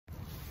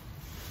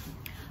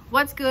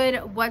What's good,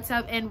 what's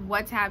up, and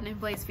what's happening,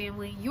 Blaze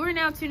family? You are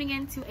now tuning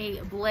in to a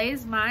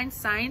Blaze Mind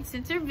Science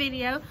Center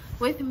video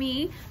with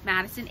me,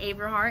 Madison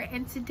Averhart.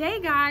 And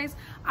today, guys,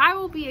 I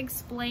will be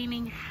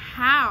explaining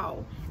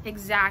how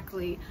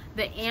exactly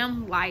the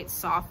AmLite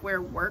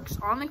software works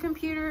on the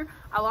computer.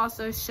 I'll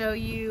also show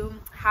you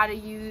how to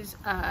use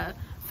a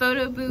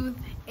photo booth,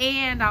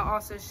 and I'll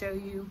also show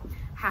you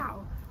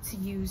how to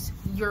use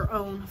your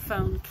own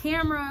phone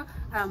camera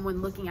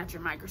when looking at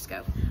your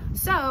microscope.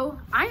 So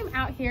I am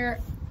out here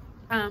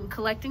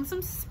collecting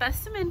some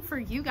specimen for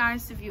you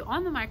guys to view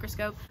on the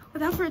microscope.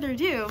 Without further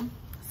ado,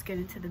 let's get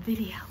into the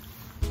video.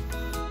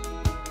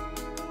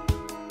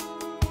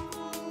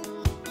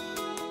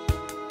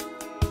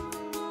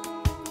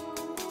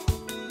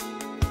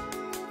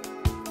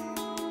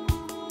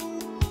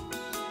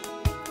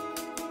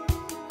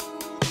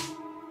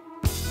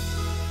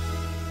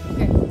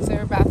 Okay, so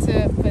we're about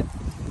to put...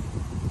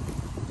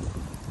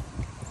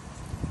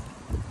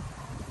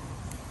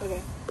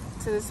 Okay,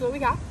 so this is what we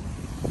got.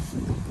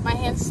 My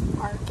hands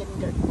are getting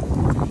dirty.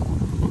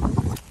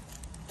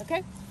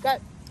 Okay, got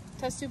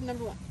test tube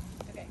number 1.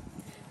 Okay,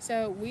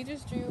 so we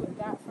just drew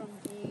that from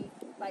the,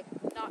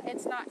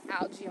 it's not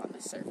algae on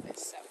the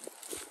surface, so.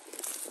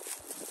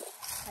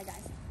 Hi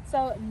guys.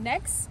 So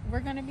next, we're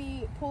gonna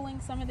be pulling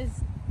some of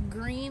this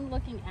green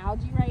looking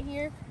algae right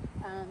here.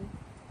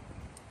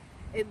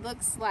 It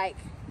looks like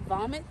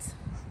vomit,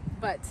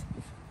 but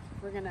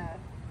we're gonna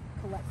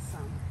collect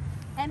some.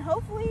 And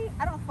hopefully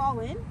I don't fall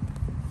in.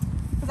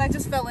 Because I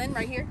just fell in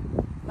right here.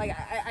 Like,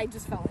 I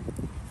just fell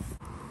in.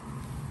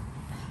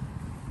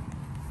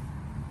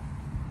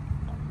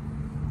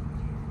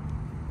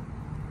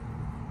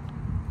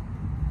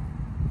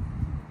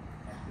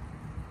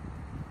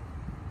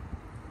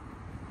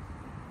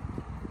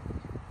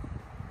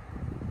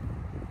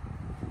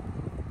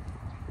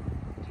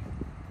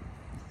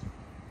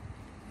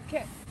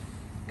 Okay,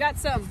 got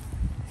some.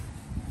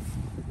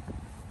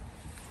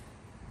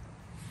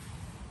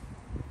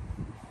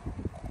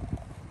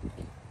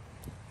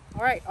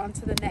 All right, on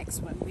to the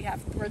next one.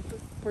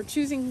 We're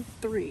choosing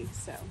 3.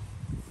 So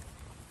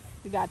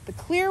we got the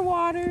clear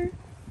water,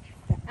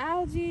 the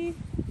algae,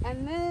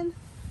 and then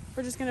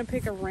we're just gonna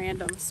pick a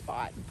random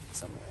spot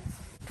somewhere.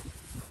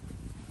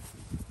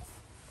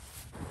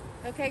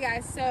 Okay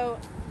guys, so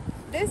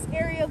this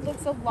area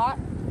looks a lot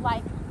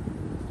like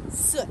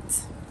soot.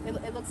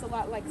 It looks a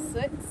lot like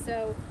soot,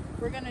 so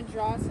we're gonna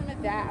draw some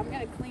of that. I'm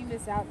gonna clean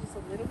this out just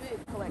a little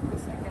bit. Collect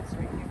this, I guess,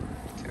 right here.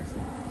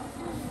 Careful.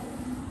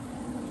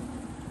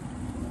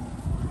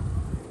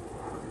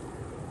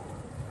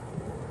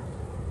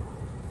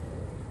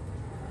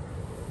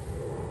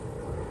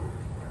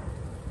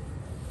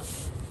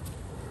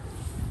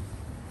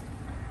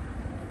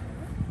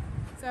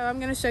 So I'm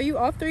going to show you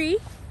all 3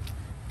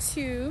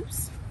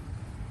 tubes.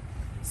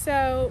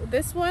 So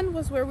this one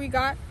was where we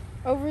got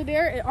over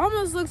there. It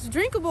almost looks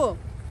drinkable.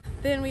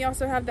 Then we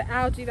also have the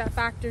algae that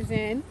factors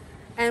in.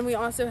 And we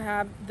also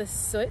have the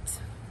soot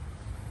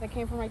that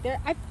came from right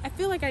there. I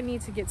feel like I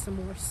need to get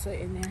some more soot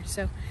in there.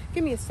 So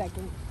give me a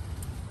second.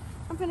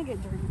 I'm going to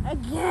get dirty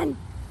again.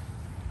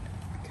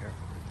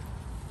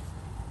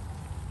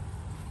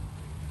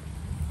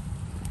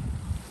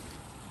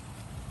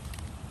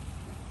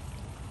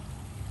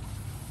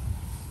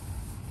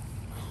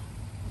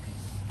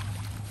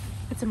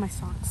 It's in my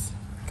socks.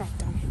 God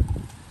damn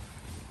it.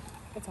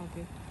 It's all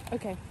good.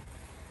 Okay.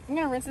 I'm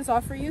gonna rinse this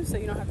off for you so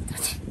you don't have to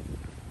touch it.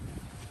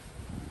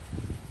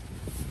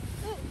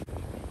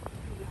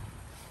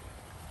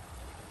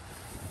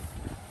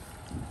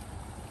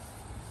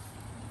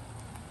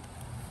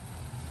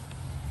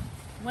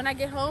 When I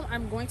get home,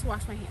 I'm going to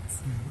wash my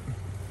hands.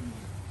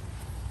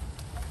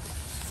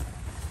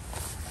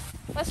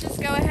 Let's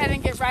just go ahead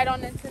and get right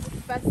on into the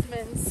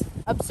specimens,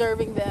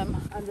 observing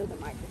them under the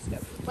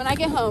microscope. When I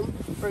get home,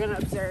 we're gonna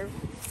observe.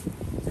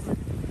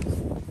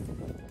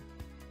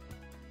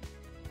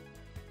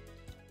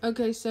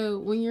 Okay, so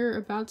when you're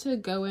about to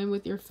go in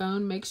with your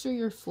phone, make sure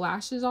your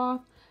flash is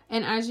off.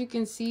 And as you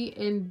can see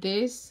in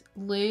this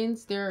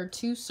lens, there are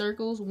 2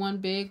 circles, one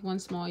big, one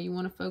small. You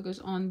want to focus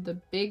on the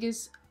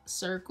biggest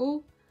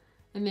circle,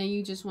 and then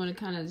you just want to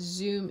kind of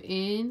zoom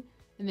in.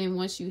 And then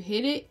once you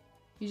hit it,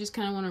 you just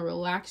kind of want to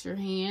relax your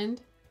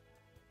hand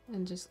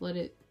and just let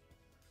it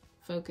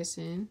focus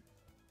in.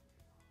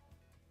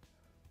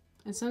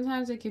 And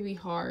sometimes it can be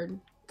hard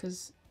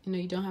because, you know,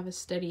 you don't have a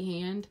steady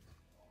hand,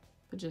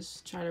 but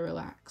just try to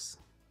relax.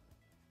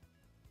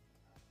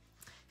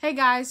 Hey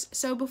guys,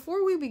 so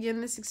before we begin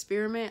this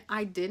experiment,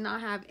 I did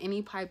not have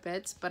any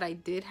pipettes, but I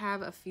did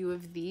have a few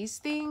of these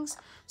things.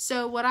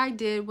 So what I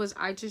did was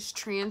I just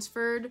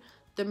transferred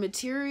the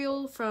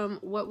material from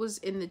what was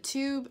in the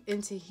tube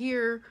into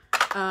here,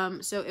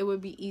 so it would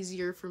be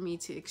easier for me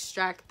to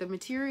extract the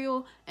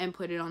material and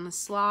put it on the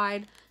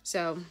slide.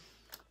 So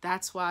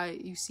that's why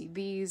you see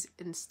these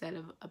instead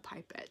of a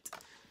pipette,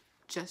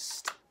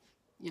 just,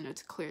 you know,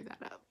 to clear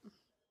that up.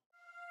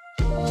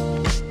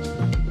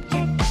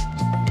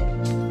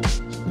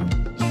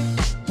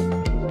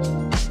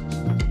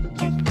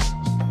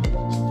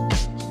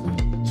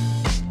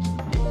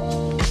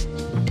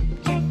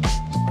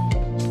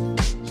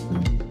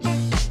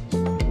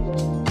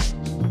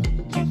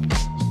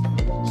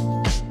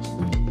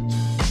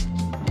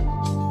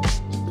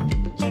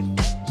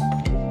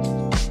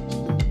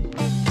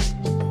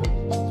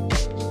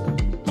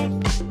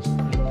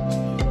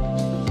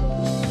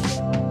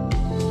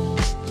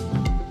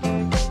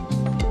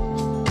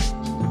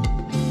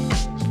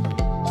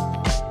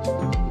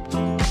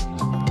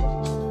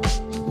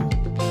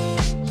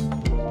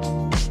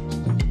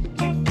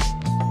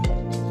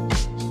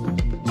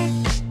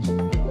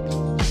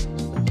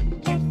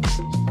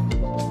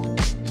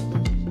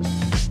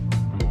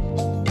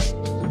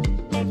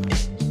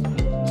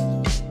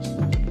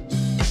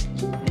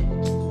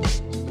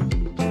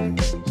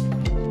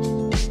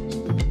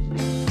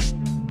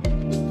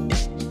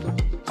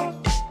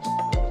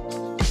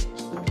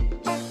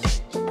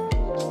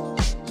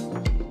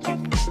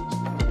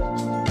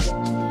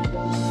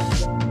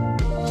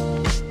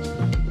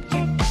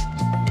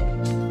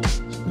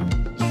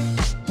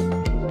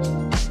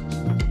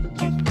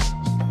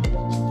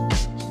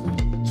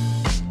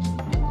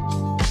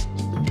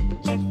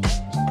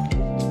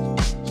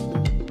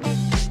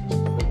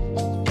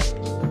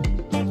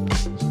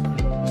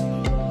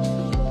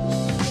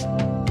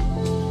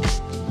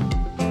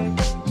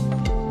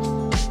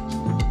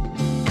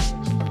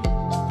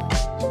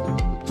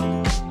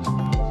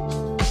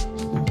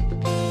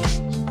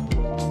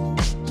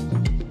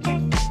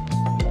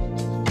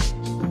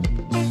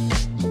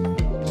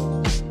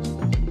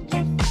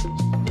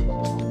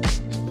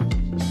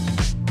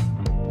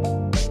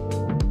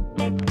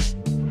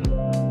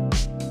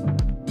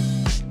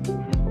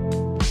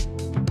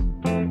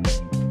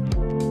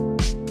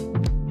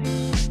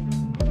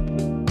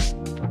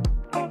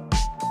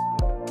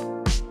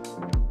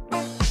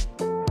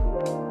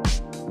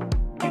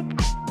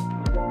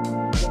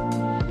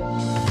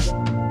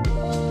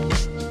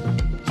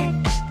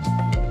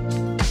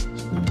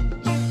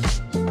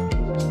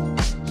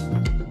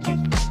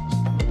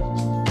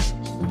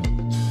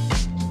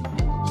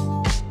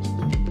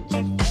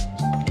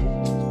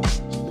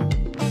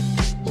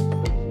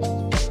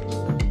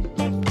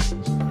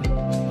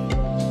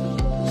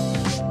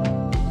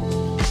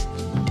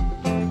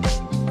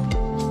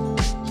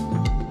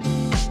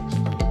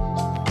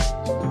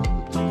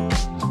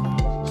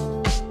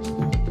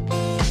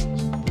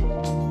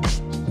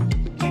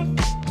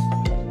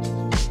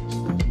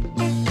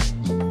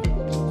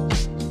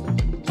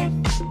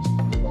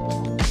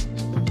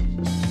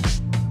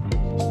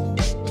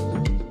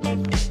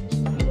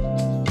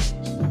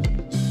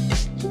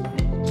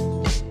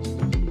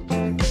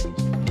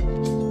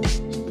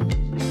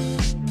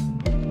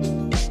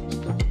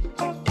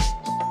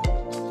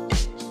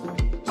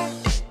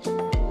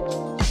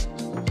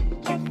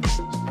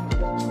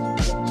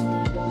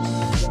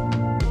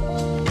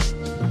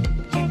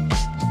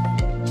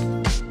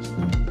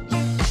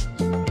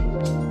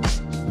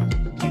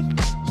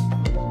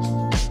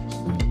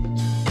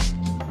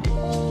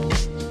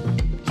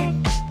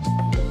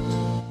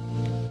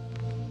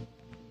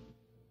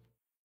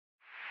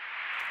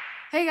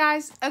 Hey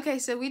guys, okay,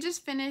 so we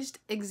just finished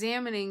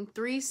examining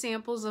 3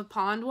 samples of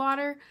pond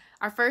water.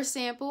 Our first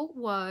sample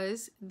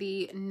was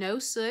the no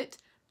soot,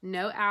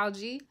 no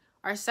algae.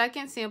 Our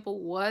second sample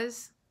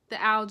was the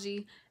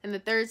algae, and the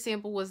third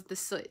sample was the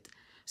soot.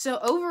 So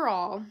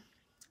overall,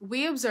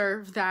 we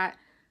observed that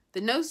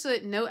the no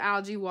soot, no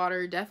algae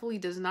water definitely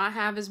does not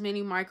have as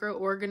many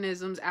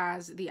microorganisms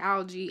as the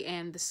algae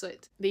and the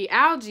soot. The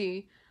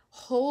algae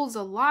holds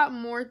a lot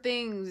more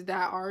things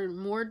that are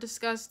more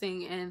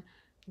disgusting and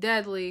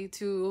deadly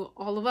to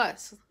all of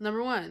us.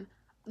 Number 1,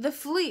 the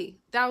flea.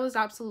 That was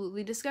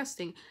absolutely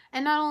disgusting.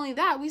 And not only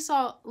that, we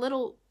saw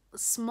little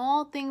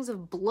small things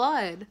of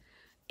blood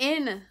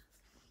in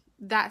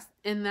that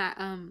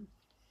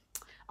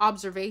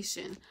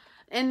observation.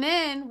 And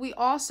then we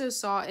also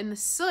saw in the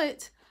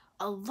soot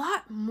a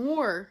lot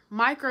more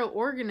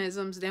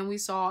microorganisms than we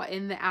saw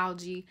in the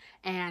algae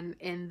and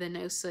in the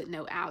no soot,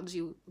 no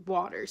algae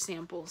water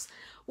samples,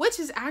 which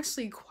is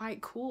actually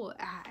quite cool.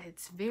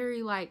 It's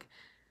very like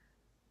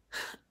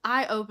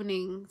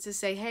eye-opening to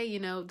say, hey, you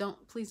know,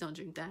 please don't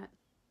drink that.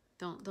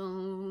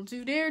 Don't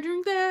you dare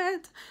drink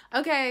that.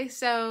 Okay,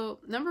 so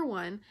number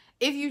 1,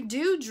 if you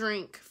do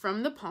drink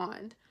from the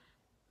pond,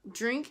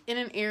 drink in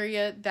an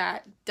area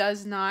that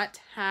does not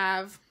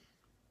have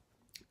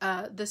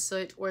the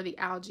soot or the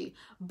algae,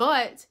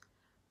 but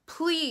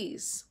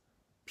please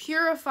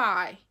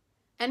purify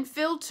and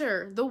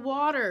filter the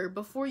water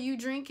before you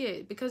drink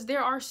it, because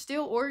there are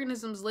still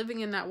organisms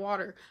living in that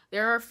water.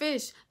 There are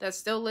fish that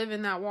still live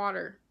in that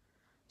water.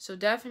 So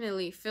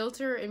definitely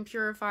filter and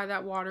purify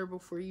that water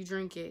before you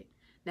drink it.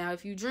 Now,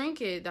 if you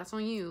drink it, that's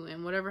on you,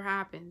 and whatever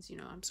happens, you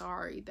know, I'm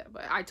sorry,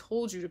 but I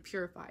told you to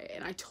purify it,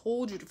 and I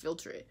told you to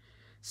filter it.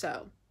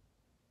 So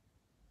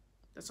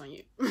that's on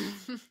you.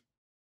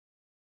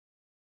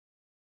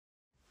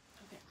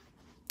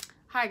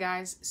 Hi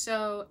guys,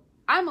 so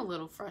I'm a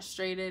little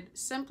frustrated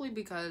simply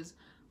because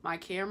my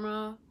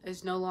camera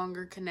is no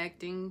longer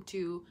connecting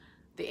to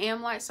the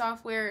AmLight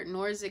software,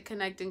 nor is it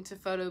connecting to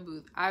Photo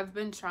Booth. I've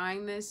been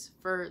trying this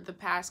for the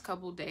past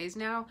couple days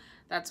now.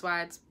 That's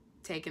why it's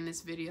taken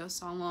this video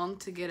so long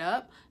to get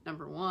up,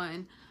 number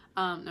 1.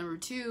 Number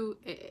 2,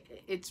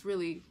 it's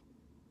really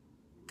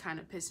kind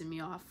of pissing me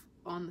off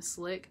on the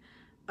slick,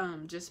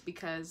 just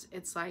because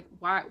it's like,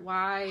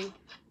 why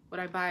would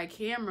I buy a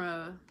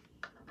camera,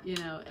 you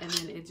know, and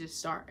then it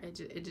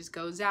just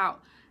goes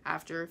out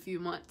after a few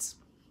months.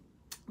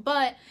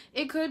 But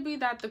it could be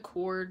that the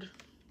cord,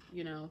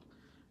 you know,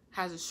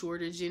 has a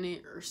shortage in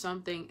it or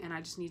something, and I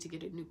just need to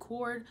get a new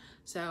cord,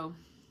 so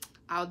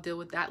I'll deal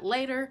with that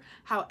later.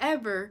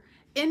 However,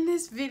 in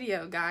this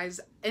video, guys,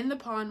 in the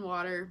pond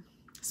water,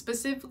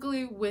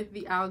 specifically with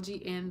the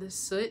algae and the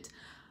soot,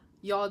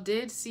 y'all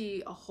did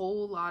see a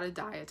whole lot of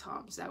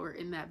diatoms that were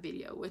in that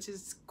video, which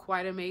is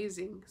quite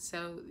amazing.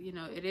 So, you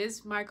know, it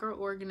is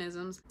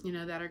microorganisms, you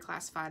know, that are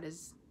classified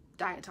as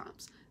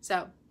diatoms.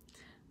 So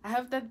I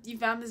hope that you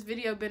found this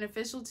video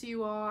beneficial to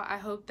you all. I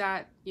hope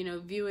that, you know,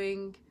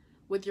 viewing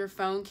with your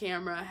phone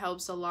camera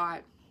helps a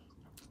lot.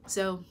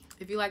 So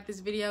if you like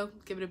this video,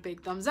 give it a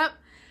big thumbs up.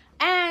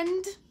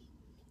 And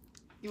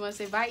you want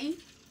to say bye, E?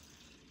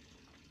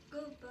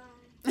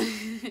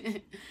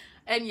 Goodbye.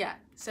 And yeah,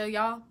 so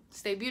y'all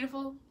stay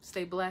beautiful,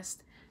 stay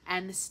blessed,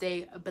 and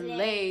stay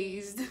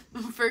blazed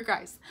for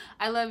Christ.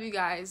 I love you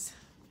guys.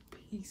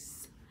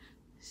 Peace.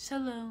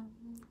 Shalom.